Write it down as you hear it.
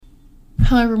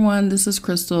Hello everyone, this is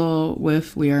Crystal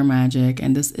with We Are Magic,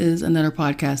 and this is another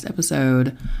podcast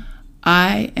episode.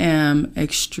 I am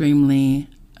extremely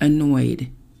annoyed,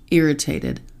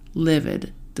 irritated,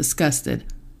 livid, disgusted.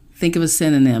 Think of a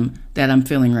synonym that I'm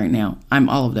feeling right now. I'm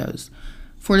all of those.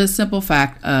 For the simple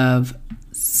fact of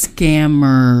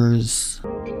scammers.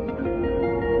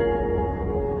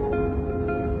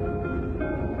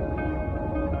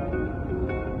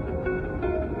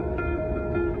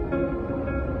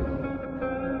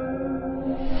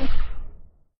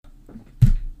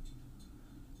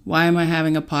 Why am I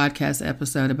having a podcast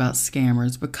episode about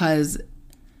scammers? Because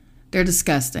they're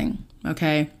disgusting,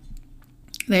 okay?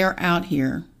 They are out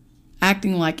here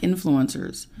acting like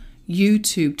influencers,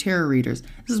 YouTube tarot readers.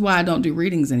 This is why I don't do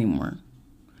readings anymore.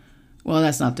 Well,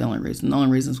 that's not the only reason. The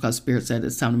only reason is because Spirit said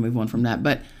it's time to move on from that.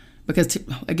 But because,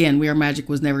 again, We Are Magic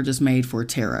was never just made for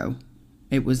tarot.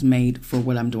 It was made for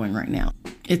what I'm doing right now.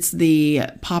 It's the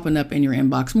popping up in your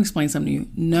inbox. Let me explain something to you.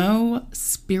 No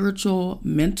spiritual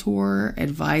mentor,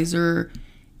 advisor,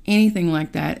 anything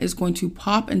like that is going to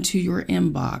pop into your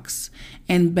inbox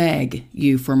and beg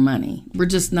you for money. We're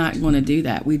just not going to do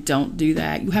that. We don't do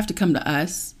that. You have to come to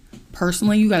us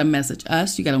personally. You got to message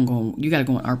us. You got to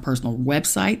go on our personal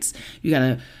websites. You got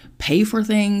to pay for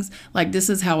things. Like, this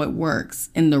is how it works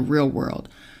in the real world.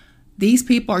 These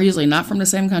people are usually not from the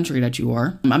same country that you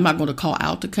are. I'm not going to call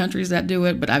out the countries that do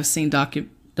it, but I've seen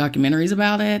documentaries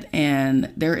about it,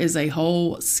 and there is a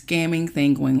whole scamming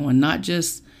thing going on, not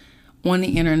just on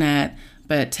the internet,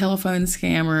 but telephone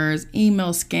scammers,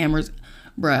 email scammers.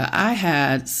 Bruh, I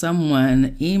had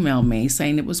someone email me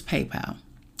saying it was PayPal.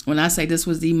 When I say this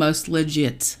was the most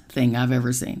legit thing I've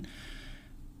ever seen.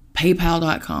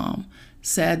 PayPal.com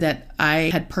said that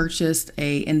I had purchased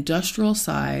a industrial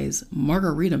size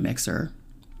margarita mixer,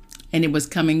 and it was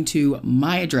coming to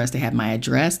my address. They had my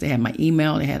address, they had my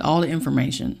email, they had all the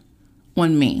information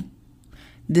on me.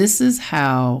 This is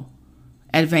how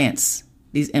advanced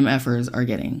these MFers are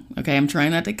getting. Okay, I'm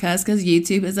trying not to cuss because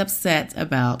YouTube is upset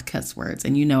about cuss words,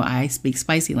 and you know I speak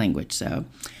spicy language, so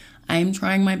I'm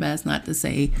trying my best not to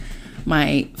say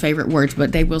my favorite words,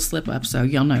 but they will slip up, so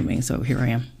y'all know me, so here I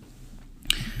am.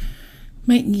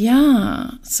 But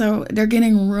yeah, so they're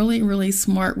getting really, really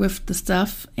smart with the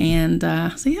stuff. And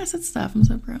so yes, it's stuff. I'm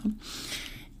so proud.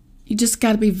 You just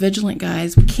got to be vigilant,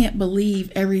 guys. We can't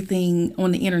believe everything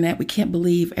on the internet. We can't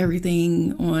believe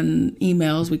everything on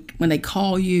emails. When they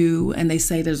call you and they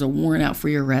say there's a warrant out for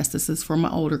your arrest. This is for my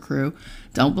older crew.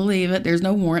 Don't believe it. There's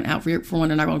no warrant out for one.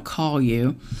 They're not going to call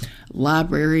you.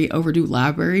 Overdue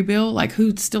library bill. Like,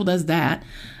 who still does that?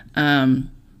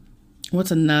 What's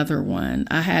another one?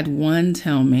 I had one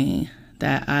tell me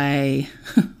that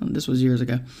this was years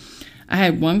ago. I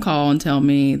had one call and tell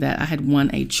me that I had won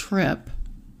a trip,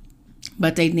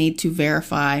 but they need to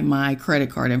verify my credit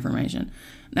card information.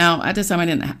 Now, at this time, I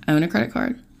didn't own a credit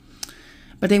card,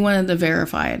 but they wanted to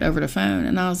verify it over the phone.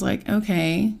 And I was like,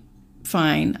 okay,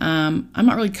 fine. I'm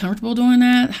not really comfortable doing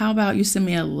that. How about you send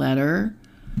me a letter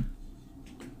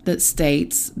that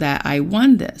states that I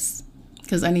won this?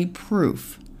 Because I need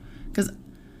proof. Because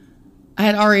I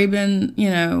had already been,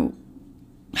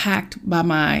 hacked by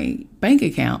my bank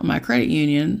account, my credit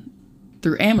union,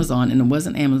 through Amazon. And it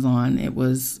wasn't Amazon. It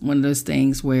was one of those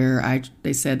things where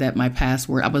they said that my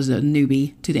password, I was a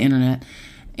newbie to the internet.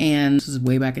 And this was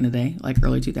way back in the day, like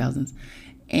early 2000s.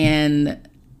 And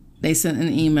they sent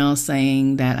an email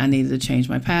saying that I needed to change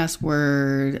my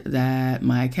password, that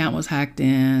my account was hacked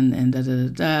in, and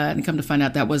da-da-da-da. And come to find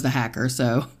out that was the hacker.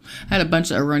 So I had a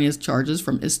bunch of erroneous charges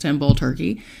from Istanbul,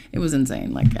 Turkey. It was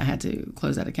insane. Like, I had to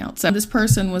close that account. So this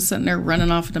person was sitting there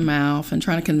running off at the mouth and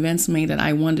trying to convince me that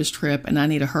I won this trip and I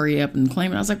need to hurry up and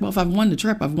claim it. I was like, well, if I've won the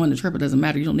trip, I've won the trip. It doesn't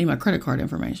matter. You don't need my credit card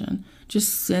information.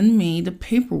 Just send me the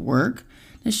paperwork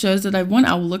that shows that I've won.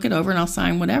 I'll look it over and I'll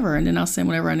sign whatever, and then I'll send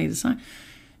whatever I need to sign.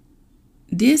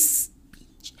 This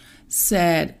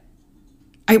said,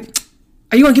 are you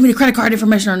going to give me the credit card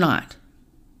information or not?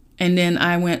 And then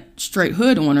I went straight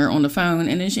hood on her on the phone,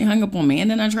 and then she hung up on me.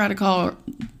 And then I tried to call her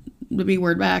the B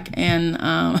word back, and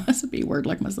that's a B word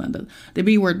like my son does, the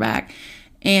B word back.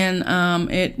 And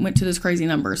it went to this crazy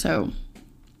number. So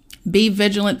be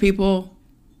vigilant, people.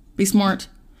 Be smart.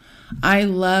 I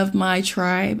love my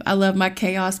tribe. I love my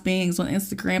chaos beings on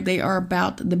Instagram. They are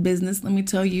about the business, let me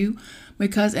tell you.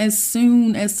 Because as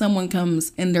soon as someone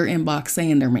comes in their inbox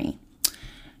saying they're me,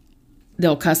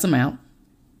 they'll cuss them out,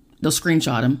 they'll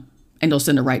screenshot them, and they'll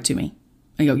send it right to me.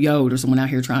 And go, yo, there's someone out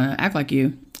here trying to act like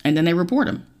you. And then they report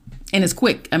them. And it's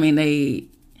quick. I mean,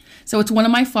 so it's one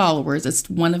of my followers. It's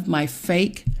one of my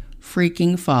fake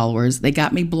freaking followers. They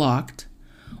got me blocked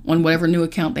on whatever new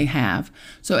account they have.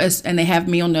 And they have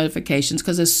me on notifications,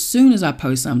 because as soon as I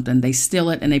post something, they steal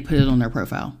it and they put it on their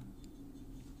profile.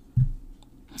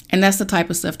 And that's the type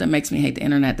of stuff that makes me hate the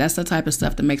internet. That's the type of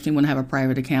stuff that makes me want to have a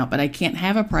private account. But I can't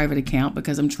have a private account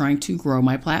because I'm trying to grow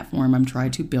my platform. I'm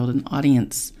trying to build an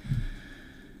audience.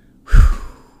 Whew.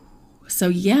 So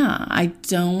yeah, I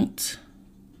don't,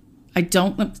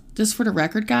 just for the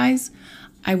record, guys,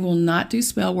 I will not do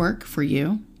spell work for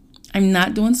you. I'm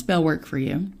not doing spell work for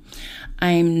you.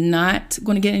 I'm not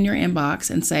going to get in your inbox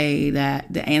and say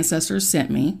that the ancestors sent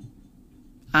me.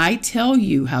 I tell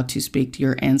you how to speak to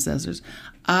your ancestors.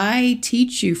 I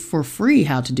teach you for free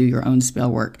how to do your own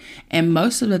spell work. And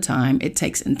most of the time, it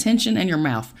takes intention and your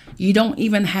mouth. You don't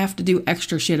even have to do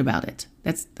extra shit about it.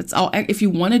 That's all. If you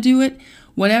want to do it,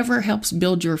 whatever helps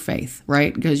build your faith,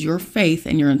 right? Because your faith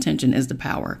and your intention is the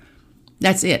power.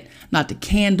 That's it. Not the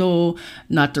candle,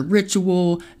 not the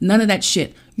ritual, none of that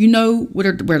shit. You know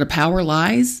where the power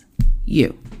lies?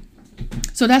 You.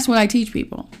 So that's what I teach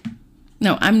people.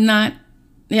 No, I'm not.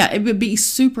 Yeah, it would be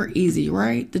super easy,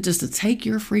 right? To take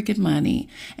your freaking money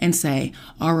and say,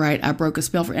 all right, I broke a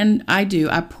spell for, and I do.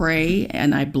 I pray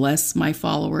and I bless my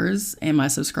followers and my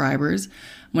subscribers.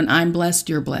 When I'm blessed,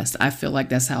 you're blessed. I feel like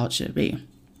that's how it should be.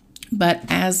 But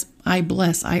as I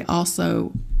bless, I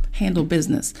also handle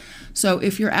business. So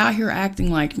if you're out here acting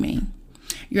like me,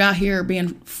 you're out here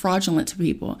being fraudulent to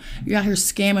people, you're out here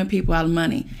scamming people out of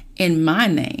money in my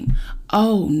name,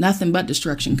 oh, nothing but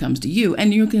destruction comes to you.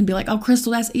 And you can be like, oh,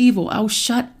 Crystal, that's evil. Oh,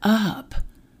 shut up.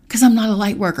 Because I'm not a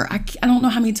light worker. I don't know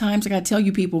how many times I got to tell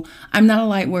you people, I'm not a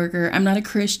light worker. I'm not a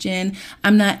Christian.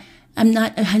 I'm not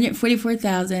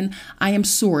 144,000. I am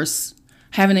source,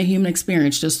 having a human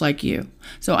experience just like you.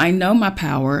 So I know my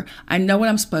power. I know what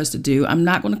I'm supposed to do. I'm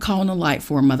not going to call on the light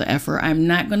for a mother effer. I'm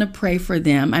not going to pray for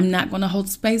them. I'm not going to hold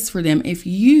space for them. If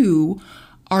you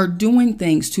are doing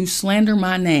things to slander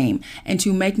my name and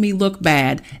to make me look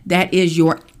bad, that is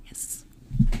your ass.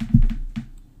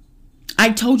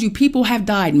 I told you people have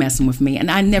died messing with me, and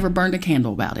I never burned a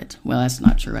candle about it. Well, that's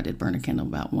not true. I did burn a candle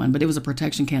about one, but it was a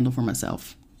protection candle for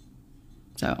myself.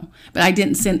 So, but I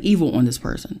didn't send evil on this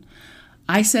person.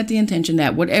 I set the intention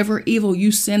that whatever evil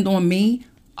you send on me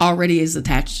already is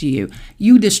attached to you.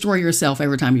 You destroy yourself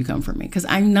every time you come for me, because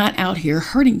I'm not out here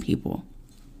hurting people.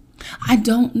 I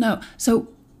don't know. So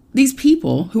these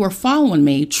people who are following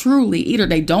me, truly, either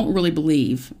they don't really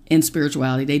believe in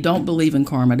spirituality, they don't believe in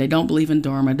karma, they don't believe in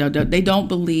dharma, they don't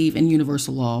believe in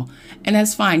universal law. And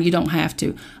that's fine. You don't have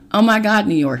to. Oh my God,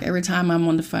 New York, every time I'm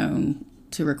on the phone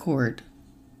to record,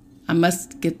 I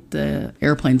must get the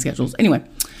airplane schedules. Anyway,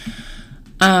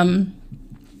 I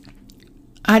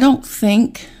don't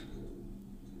think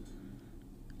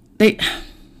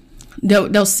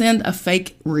they'll send a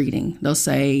fake reading. They'll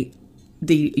say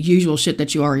the usual shit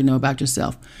that you already know about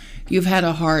yourself. You've had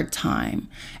a hard time.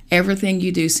 Everything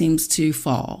you do seems to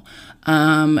fall.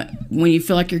 When you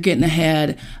feel like you're getting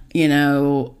ahead,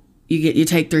 you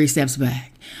take 3 steps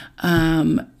back.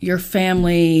 Your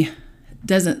family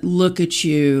doesn't look at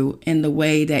you in the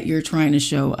way that you're trying to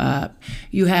show up.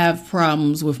 You have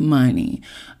problems with money.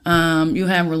 You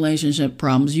have relationship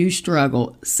problems. You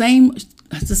struggle. It's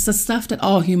the stuff that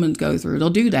all humans go through.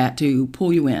 They'll do that to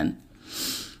pull you in.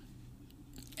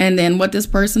 And then what this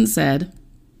person said,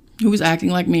 who was acting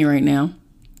like me right now,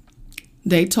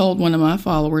 they told one of my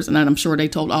followers, and I'm sure they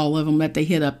told all of them that they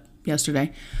hit up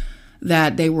yesterday,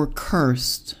 that they were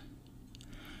cursed.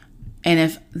 And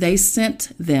if they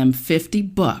sent them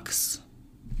 $50,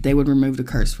 they would remove the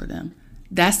curse for them.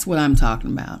 That's what I'm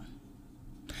talking about.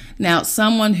 Now,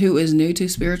 someone who is new to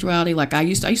spirituality, like I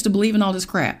used to believe in all this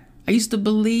crap. I used to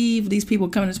believe these people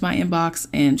coming into my inbox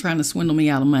and trying to swindle me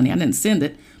out of money. I didn't send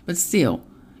it, but still,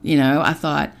 I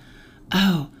thought,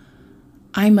 oh,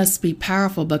 I must be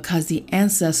powerful because the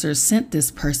ancestors sent this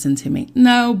person to me.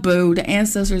 No, boo, the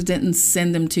ancestors didn't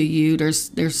send them to you. They're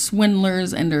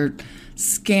swindlers and they're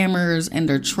scammers and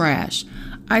they're trash.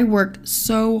 I worked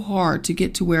so hard to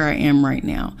get to where I am right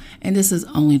now. And this is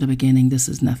only the beginning. This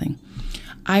is nothing.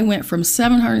 I went from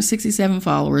 767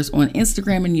 followers on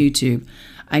Instagram and YouTube.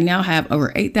 I now have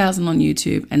over 8,000 on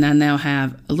YouTube, and I now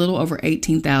have a little over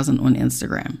 18,000 on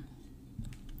Instagram.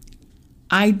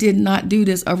 I did not do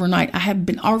this overnight.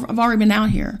 I've already been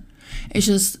out here. It's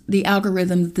just the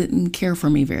algorithms didn't care for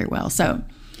me very well. So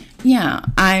yeah,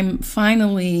 I'm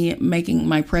finally making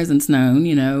my presence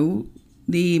known.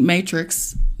 The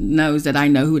Matrix knows that I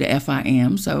know who the F I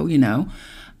am. So,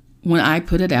 when I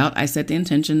put it out, I set the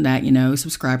intention that,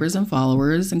 subscribers and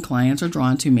followers and clients are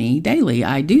drawn to me daily.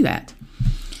 I do that.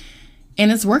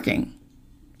 And it's working.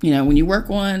 When you work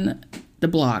on the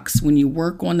blocks, when you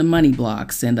work on the money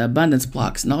blocks and the abundance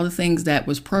blocks and all the things that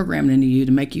was programmed into you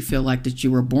to make you feel like that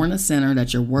you were born a sinner,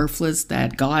 that you're worthless,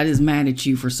 that God is mad at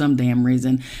you for some damn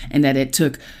reason, and that it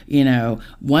took,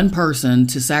 one person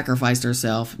to sacrifice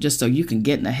herself just so you can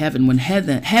get into heaven, when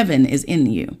heaven is in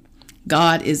you.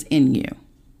 God is in you.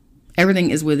 Everything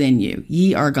is within you.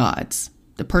 Ye are gods.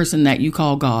 The person that you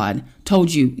call God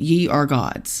told you, ye are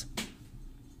gods.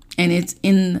 And it's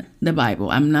in the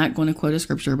Bible. I'm not going to quote a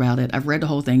scripture about it. I've read the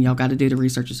whole thing. Y'all got to do the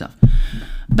research yourself.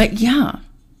 But yeah,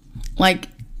 like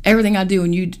everything I do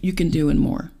and you can do and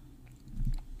more.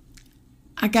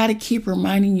 I got to keep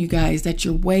reminding you guys that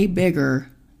you're way bigger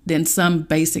than some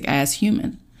basic ass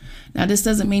human. Now, this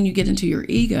doesn't mean you get into your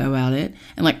ego about it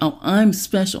and like, oh, I'm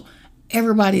special.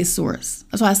 Everybody is source.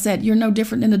 That's why I said you're no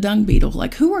different than a dung beetle.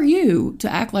 Like, who are you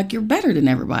to act like you're better than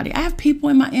everybody? I have people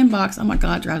in my inbox. Oh my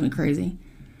God, it drives me crazy.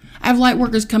 I have light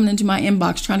workers coming into my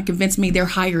inbox trying to convince me they're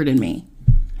higher than me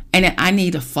and that I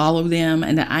need to follow them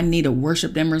and that I need to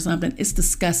worship them or something. It's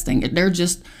disgusting. They're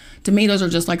just, to me, those are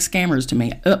just like scammers to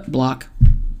me. Block.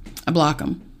 I block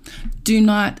them. Do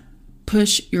not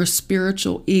push your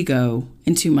spiritual ego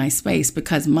into my space,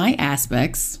 because my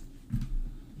aspects,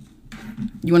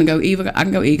 you want to go ego? I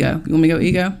can go ego. You want me to go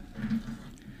ego?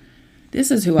 This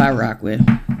is who I rock with.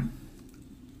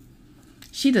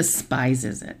 She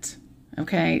despises it.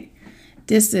 Okay,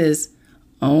 this is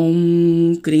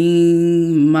Om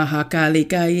Krim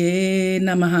Mahakalikaye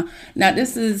Namaha.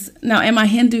 Now, am I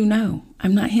Hindu? No,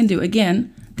 I'm not Hindu.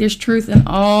 Again, there's truth in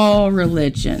all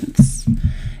religions.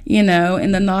 In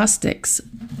the Gnostics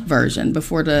version,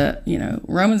 before the,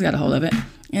 Romans got a hold of it,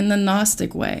 in the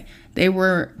Gnostic way, they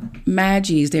were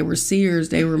Magis, they were seers,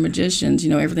 they were magicians,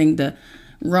 everything the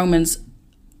Romans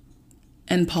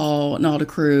and Paul and all the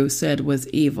crew said was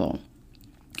evil.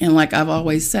 And like I've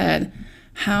always said,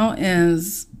 how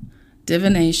is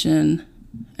divination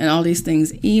and all these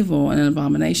things evil and an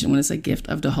abomination when it's a gift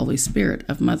of the Holy Spirit,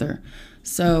 of Mother?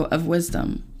 So of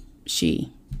wisdom,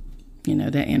 she,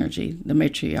 that energy, the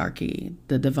matriarchy,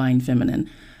 the divine feminine.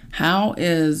 How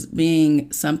is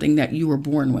being something that you were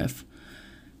born with,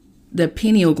 the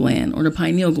pineal gland or the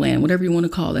pineal gland, whatever you want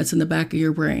to call it, that's in the back of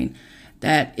your brain,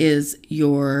 that is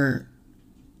your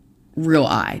real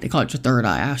eye. They call it your third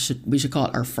eye. We should call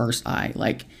it our first eye.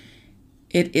 Like,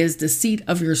 it is the seat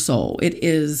of your soul. It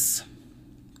is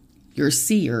your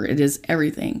seer. It is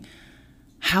everything.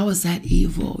 How is that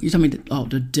evil? You're telling me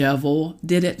the devil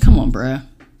did it? Come on, bruh.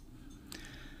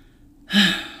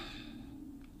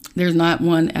 There's not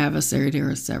one adversary. There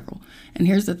are several. And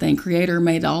here's the thing. Creator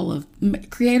made all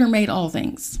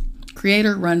things.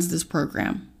 Creator runs this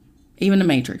program. Even the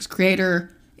Matrix.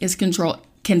 Creator is can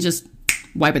just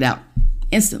wipe it out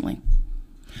instantly.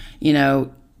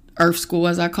 Earth school,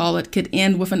 as I call it, could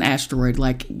end with an asteroid.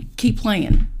 Like, keep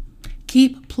playing.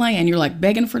 Keep playing. You're like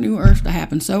begging for new Earth to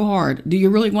happen so hard. Do you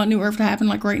really want new Earth to happen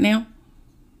like right now?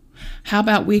 How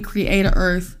about we create an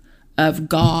Earth of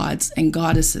gods and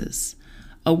goddesses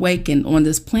awakened on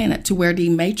this planet to where the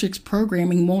Matrix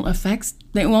programming won't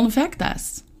affect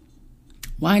us?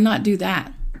 Why not do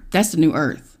that? That's the new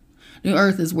Earth. New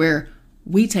Earth is where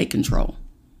we take control.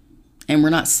 And we're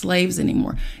not slaves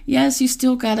anymore. Yes, you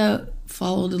still got to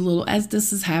follow the little, as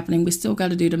this is happening, we still got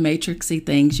to do the matrixy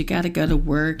things. You got to go to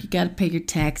work. You got to pay your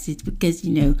taxes because,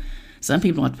 some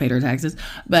people don't have to pay their taxes.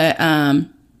 But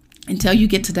until you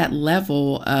get to that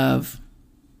level of,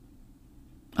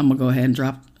 I'm going to go ahead and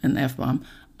drop an F-bomb,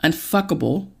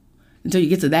 unfuckable, until you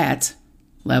get to that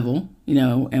level,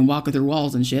 and walking through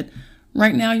walls and shit.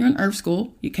 Right now, you're in Earth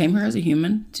School. You came here as a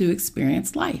human to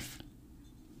experience life.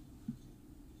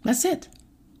 That's it.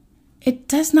 It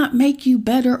does not make you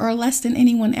better or less than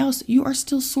anyone else. You are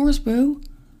still source, boo.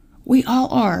 We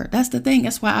all are. That's the thing.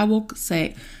 That's why I will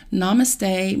say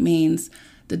namaste means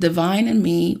the divine in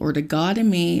me, or the God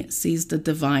in me sees the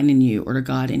divine in you, or the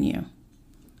God in you.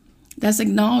 That's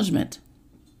acknowledgement.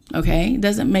 Okay? It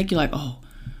doesn't make you like, oh,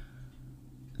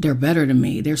 they're better than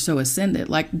me. They're so ascended.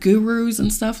 Like gurus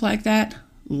and stuff like that.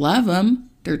 Love them.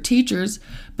 They're teachers.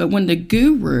 But when the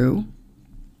guru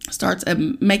starts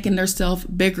making themselves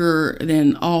bigger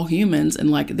than all humans and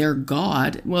like they're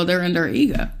God, well, they're in their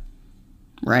ego,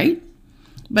 right?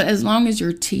 But as long as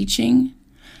you're teaching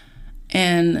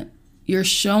and you're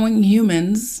showing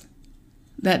humans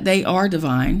that they are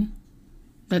divine,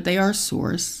 that they are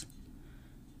source,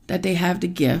 that they have the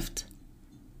gift,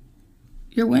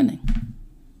 you're winning.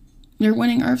 You're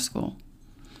winning Earth School.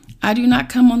 I do not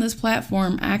come on this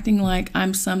platform acting like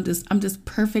I'm this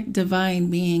perfect divine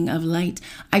being of light.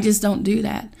 I just don't do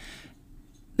that.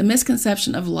 The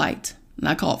misconception of light, and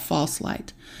I call it false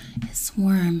light, it's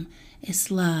warm, it's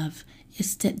love,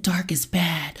 it's that dark is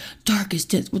bad. Dark is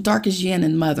this. Well, dark is yin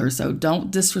and mother. So don't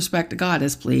disrespect the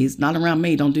goddess, please. Not around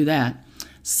me. Don't do that.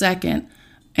 Second,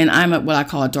 and I'm what I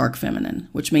call a dark feminine,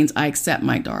 which means I accept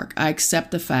my dark. I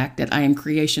accept the fact that I am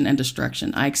creation and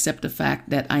destruction. I accept the fact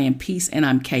that I am peace and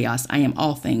I'm chaos. I am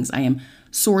all things. I am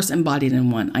source embodied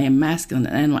in one. I am masculine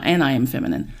and I am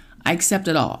feminine. I accept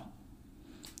it all.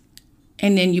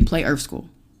 And then you play Earth School.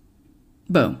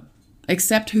 Boom.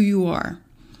 Accept who you are.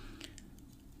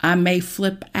 I may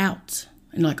flip out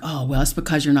and like, oh, well, it's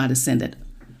because you're not ascended.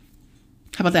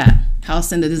 How about that? How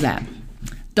ascended is that?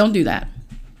 Don't do that,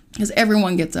 because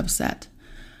everyone gets upset.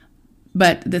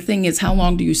 But the thing is, how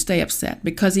long do you stay upset?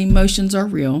 Because emotions are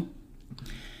real,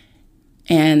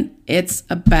 and it's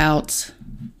about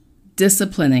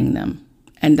disciplining them.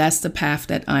 And that's the path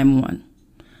that I'm on,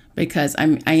 because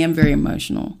I am very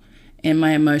emotional, and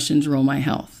my emotions rule my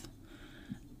health.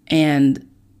 And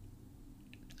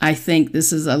I think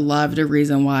this is a lot of the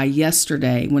reason why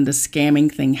yesterday, when the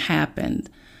scamming thing happened,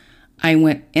 I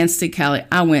went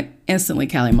instantly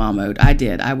Cali mom mode. I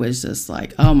did. I was just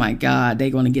like, oh my God,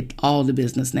 they're going to get all the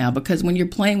business now. Because when you're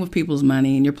playing with people's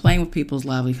money and you're playing with people's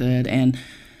livelihood and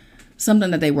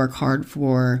something that they work hard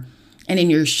for, and then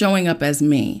you're showing up as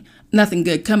me, nothing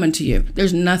good coming to you.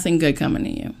 There's nothing good coming to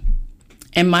you.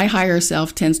 And my higher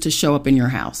self tends to show up in your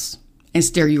house and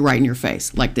stare you right in your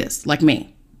face like this, like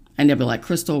me. And they'll be like,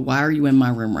 Crystal, why are you in my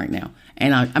room right now?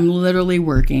 And I'm literally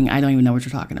working. I don't even know what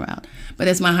you're talking about. But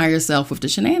it's my higher self with the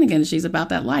shenanigans. She's about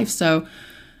that life. So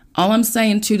all I'm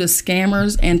saying to the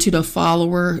scammers and to the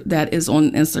follower that is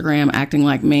on Instagram acting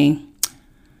like me,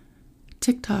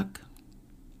 TikTok,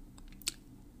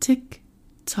 tick,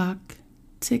 tock,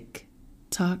 tick,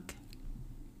 tock.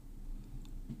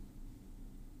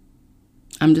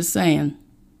 I'm just saying,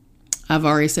 I've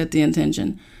already set the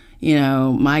intention. You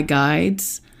know, my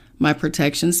guides, my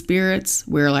protection spirits,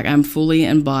 where like I'm fully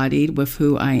embodied with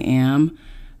who I am,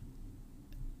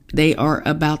 they are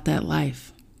about that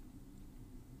life.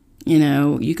 You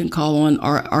know, you can call on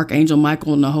Archangel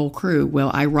Michael and the whole crew. Well,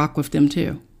 I rock with them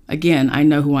too. Again, I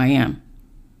know who I am.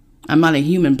 I'm not a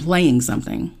human playing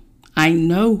something. I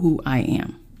know who I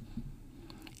am.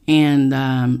 And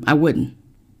I wouldn't.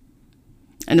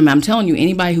 And I'm telling you,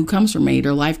 anybody who comes from me,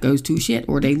 their life goes to shit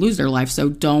or they lose their life. So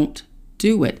don't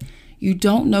do it. You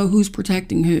don't know who's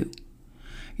protecting who.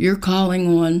 You're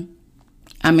calling on,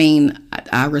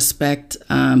 I respect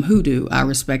hoodoo. I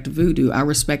respect voodoo. I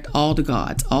respect all the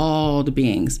gods, all the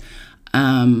beings.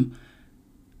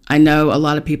 I know a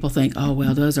lot of people think, oh,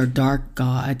 well, those are dark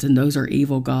gods and those are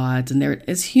evil gods. And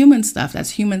it's human stuff.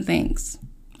 That's human things.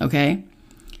 Okay?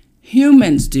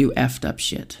 Humans do effed up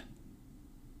shit.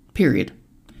 Period.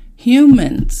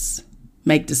 Humans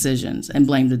make decisions and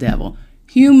blame the devil.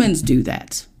 Humans do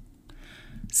that.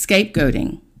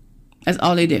 Scapegoating. That's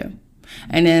all they do.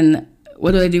 And then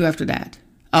what do they do after that?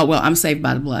 Oh, well, I'm saved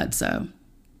by the blood. So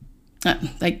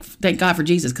thank God for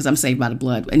Jesus, because I'm saved by the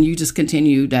blood. And you just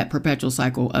continue that perpetual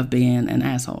cycle of being an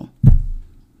asshole.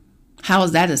 How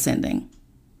is that ascending?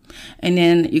 And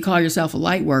then you call yourself a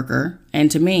light worker. And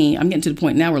to me, I'm getting to the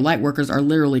point now where light workers are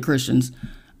literally Christians.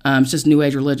 It's just new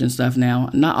age religion stuff now.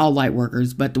 Not all light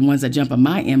workers, but the ones that jump in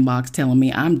my inbox telling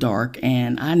me I'm dark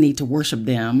and I need to worship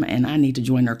them and I need to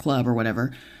join their club or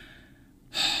whatever.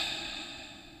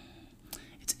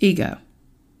 It's ego.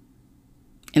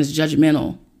 And it's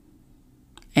judgmental.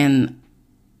 And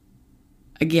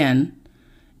again,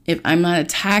 if I'm not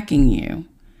attacking you,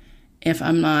 if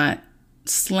I'm not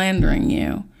slandering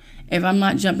you, if I'm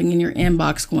not jumping in your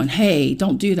inbox going, hey,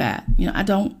 don't do that. You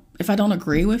know, if I don't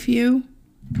agree with you,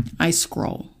 I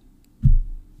scroll.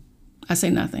 I say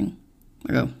nothing.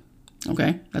 I go,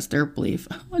 okay, that's their belief.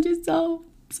 I just saw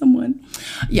someone.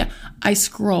 Yeah, I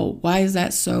scroll. Why is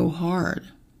that so hard?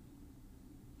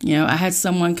 You know, I had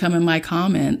someone come in my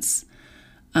comments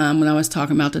when I was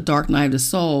talking about the Dark Night of the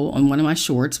Soul on one of my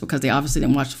shorts, because they obviously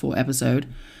didn't watch the full episode.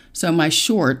 So my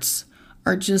shorts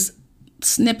are just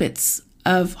snippets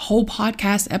of whole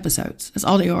podcast episodes. That's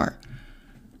all they are.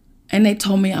 And they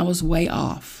told me I was way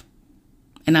off.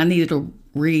 And I needed to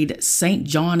read St.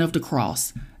 John of the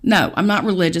Cross. No, I'm not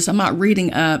religious. I'm not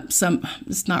reading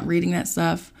it's not reading that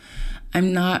stuff.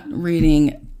 I'm not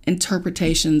reading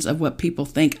interpretations of what people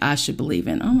think I should believe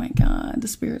in. Oh my God, the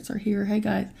spirits are here. Hey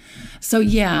guys. So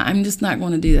yeah, I'm just not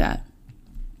going to do that.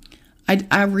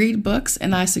 I read books,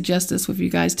 and I suggest this with you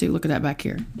guys too. Look at that back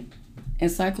here.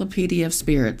 Encyclopedia of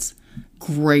Spirits.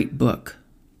 Great book.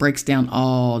 Breaks down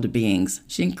all the beings.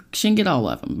 She didn't get all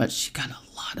of them, but she got a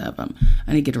lot of them.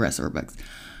 I need to get the rest of her books.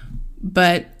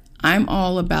 But I'm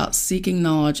all about seeking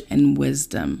knowledge and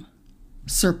wisdom.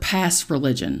 Surpass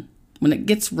religion. When it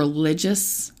gets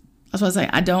religious, that's what I say.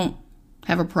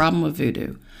 have a problem with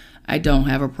voodoo. I don't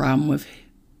have a problem with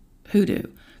hoodoo.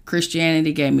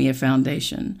 Christianity gave me a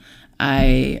foundation.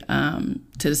 To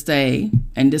this day,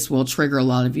 and this will trigger a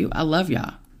lot of you, I love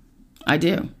Yah. I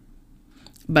do.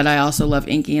 But I also love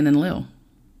Inky and Enlil.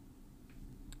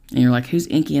 And you're like, who's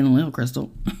Inky and Enlil,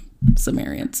 Crystal?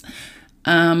 Sumerians.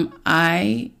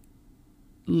 I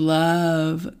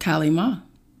love Kali Ma.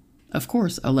 Of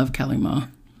course, I love Kali Ma,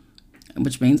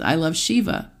 which means I love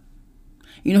Shiva.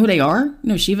 You know who they are? You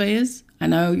know who Shiva is? I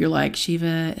know you're like,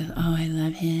 Shiva, oh, I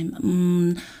love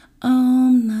him.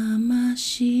 Om Namah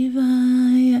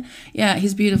Shivaya. Yeah,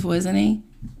 he's beautiful, isn't he?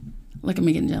 Look at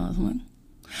me getting jealous.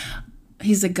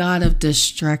 He's a god of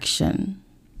destruction.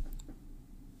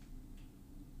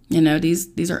 You know,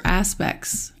 these are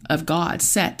aspects of God.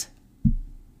 Set,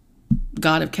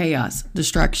 god of chaos,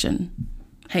 destruction,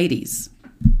 Hades.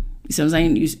 You see what I'm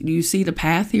saying? You see the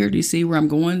path here? Do you see where I'm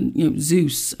going? You know,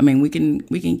 Zeus. I mean, we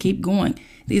can keep going.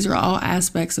 These are all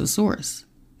aspects of Source.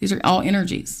 These are all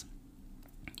energies.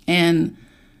 And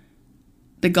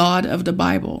the God of the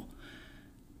Bible,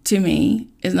 to me,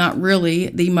 is not really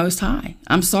the Most High.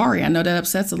 I'm sorry. I know that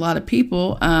upsets a lot of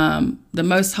people. The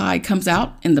Most High comes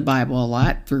out in the Bible a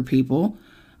lot through people.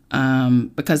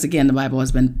 Because, again, the Bible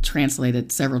has been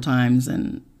translated several times.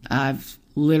 And I've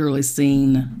literally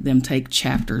seen them take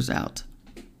chapters out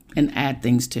and add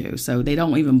things to. So they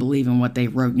don't even believe in what they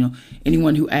wrote. You know,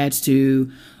 anyone who adds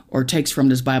to or takes from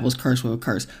this Bible is cursed with a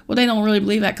curse. Well, they don't really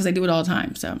believe that because they do it all the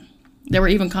time. So they were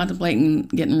even contemplating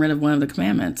getting rid of one of the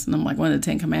commandments. And I'm like, one of the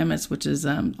 10 commandments, which is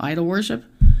idol worship.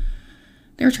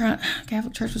 They were trying,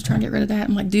 Catholic Church was trying to get rid of that.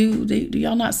 I'm like, do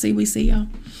y'all not see we see y'all?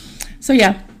 So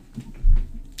yeah,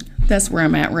 that's where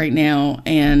I'm at right now.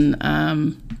 And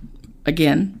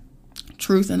again,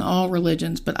 truth in all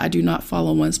religions, but I do not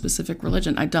follow one specific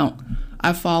religion. I don't.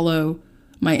 I follow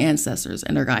my ancestors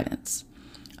and their guidance.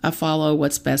 I follow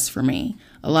what's best for me.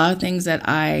 A lot of things that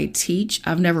I teach,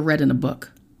 I've never read in a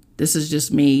book. This is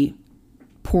just me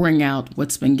pouring out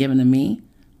what's been given to me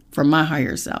from my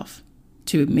higher self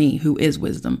to me, who is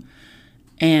wisdom.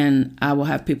 And I will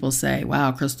have people say,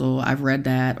 wow, Crystal, I've read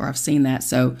that or I've seen that.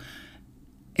 So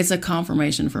it's a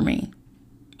confirmation for me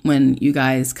when you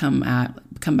guys come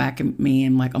back at me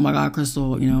and like, oh my God,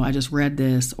 Crystal, you know, I just read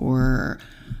this, or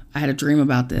I had a dream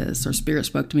about this, or Spirit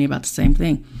spoke to me about the same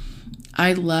thing.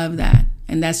 I love that.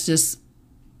 And that's just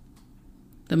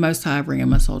the Most High bringing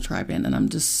my soul tribe in. And I'm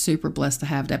just super blessed to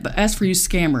have that. But as for you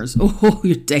scammers, oh,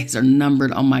 your days are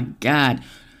numbered. Oh my God.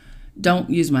 Don't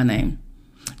use my name.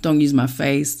 Don't use my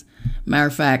face. Matter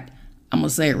of fact, I'm going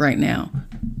to say it right now.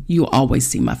 You will always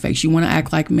see my face. You want to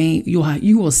act like me?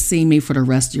 You will see me for the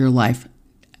rest of your life.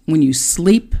 When you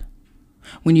sleep,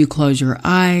 when you close your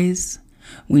eyes,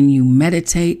 when you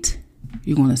meditate,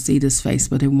 you're going to see this face,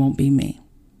 but it won't be me.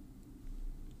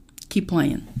 Keep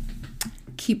playing.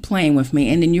 Keep playing with me.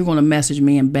 And then you're going to message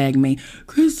me and beg me,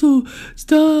 Crystal,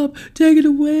 stop, take it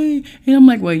away. And I'm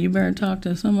like, well, you better talk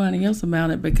to somebody else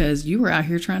about it because you were out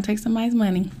here trying to take somebody's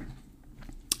money.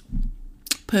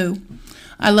 Pooh.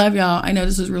 I love y'all. I know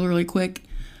this is really, really quick,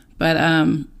 but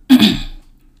I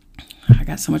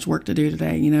got so much work to do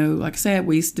today. You know, like I said,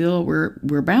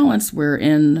 we're balanced. We're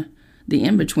in the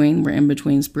in-between. We're in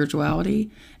between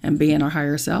spirituality and being our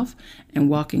higher self and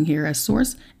walking here as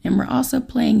Source. And we're also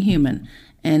playing human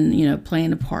and, you know,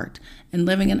 playing a part and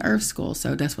living in Earth School.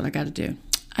 So that's what I got to do.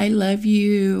 I love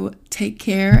you. Take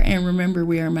care. And remember,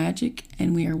 we are magic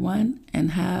and we are one,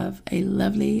 and have a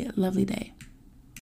lovely, lovely day.